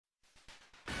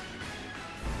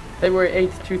February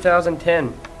 8th,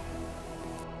 2010.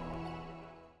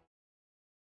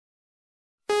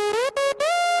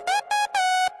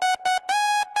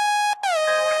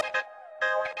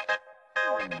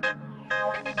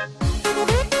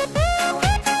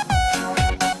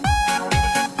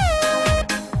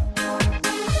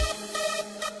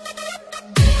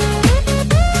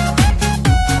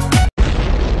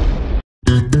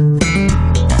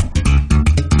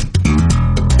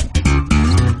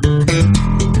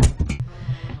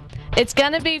 It's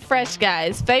gonna be Fresh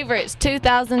Guys Favorites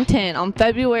 2010 on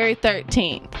February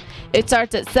 13th. It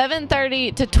starts at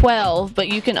 7:30 to 12, but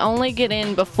you can only get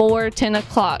in before 10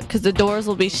 o'clock because the doors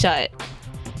will be shut.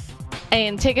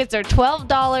 And tickets are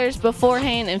 $12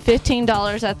 beforehand and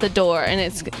 $15 at the door.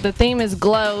 And the theme is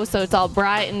glow, so it's all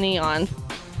bright and neon.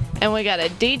 And we got a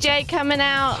DJ coming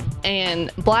out and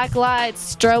black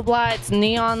lights, strobe lights,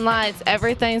 neon lights,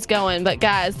 everything's going. But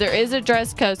guys, there is a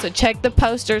dress code, so check the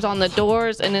posters on the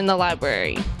doors and in the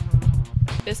library.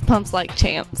 Fist pumps like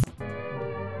champs.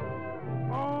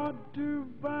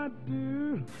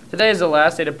 Today is the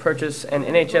last day to purchase an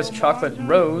NHS chocolate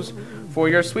rose for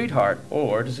your sweetheart,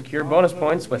 or to secure bonus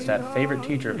points with that favorite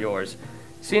teacher of yours.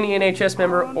 See any NHS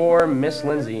member or Miss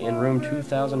Lindsay in room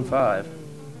 2005.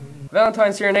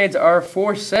 Valentine serenades are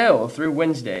for sale through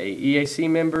Wednesday. EAC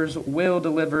members will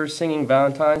deliver singing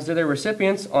Valentines to their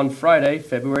recipients on Friday,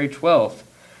 February 12th.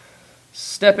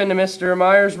 Step into Mr.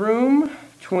 Meyer's room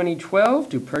 2012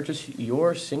 to purchase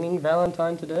your singing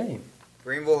Valentine today.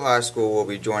 Greenville High School will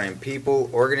be joining people,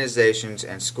 organizations,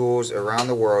 and schools around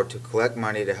the world to collect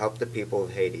money to help the people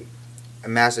of Haiti. A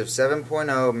massive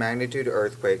 7.0 magnitude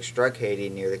earthquake struck Haiti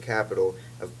near the capital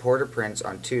of Port-au-Prince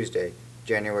on Tuesday,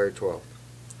 January 12th.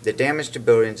 The damage to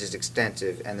buildings is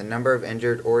extensive, and the number of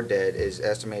injured or dead is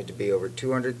estimated to be over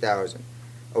 200,000.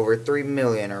 Over 3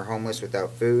 million are homeless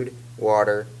without food,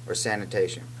 water, or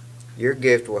sanitation. Your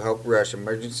gift will help rush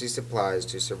emergency supplies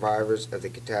to survivors of the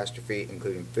catastrophe,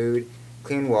 including food,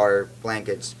 clean water,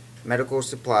 blankets, medical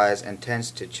supplies, and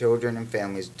tents to children and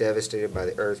families devastated by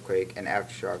the earthquake and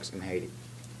aftershocks in Haiti.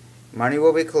 Money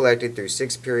will be collected through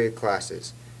 6-period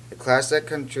classes. The class that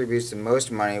contributes the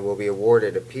most money will be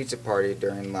awarded a pizza party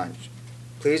during lunch.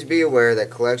 Please be aware that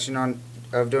collection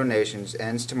of donations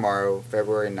ends tomorrow,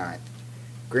 February 9th.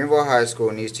 Greenville High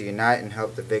School needs to unite and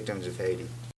help the victims of Haiti.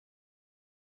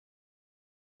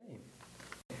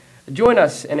 Join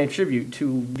us in a tribute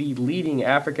to the leading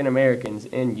African Americans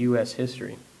in U.S.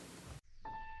 history.